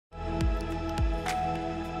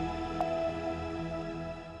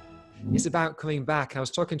It's about coming back. I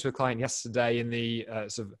was talking to a client yesterday in the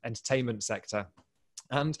sort of entertainment sector,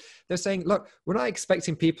 and they're saying, look, we're not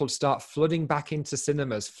expecting people to start flooding back into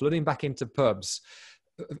cinemas, flooding back into pubs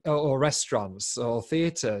or restaurants or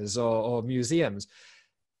theatres or museums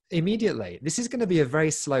immediately. This is going to be a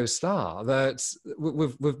very slow start. That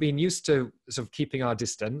we've been used to sort of keeping our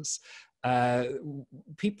distance.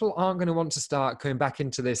 People aren't going to want to start coming back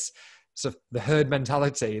into this sort of the herd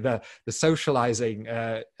mentality, the socializing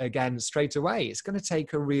again straight away. It's going to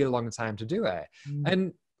take a real long time to do it.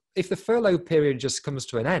 And if the furlough period just comes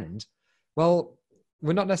to an end, well,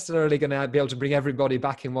 we're not necessarily going to be able to bring everybody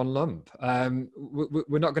back in one lump.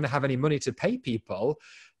 We're not going to have any money to pay people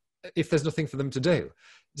if there's nothing for them to do.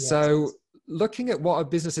 Yes. So looking at what a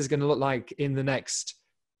business is going to look like in the next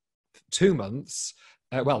 2 months,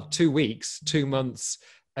 2 weeks, 2 months,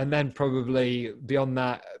 and then probably beyond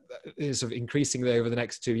that, sort of increasingly over the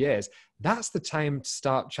next 2 years, that's the time to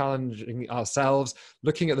start challenging ourselves,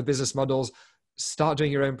 looking at the business models, start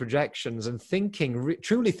doing your own projections and thinking,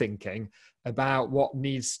 truly thinking about what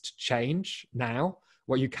needs to change now,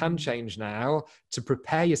 what you can change now to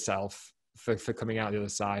prepare yourself for coming out the other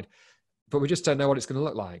side. But we just don't know what it's going to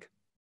look like.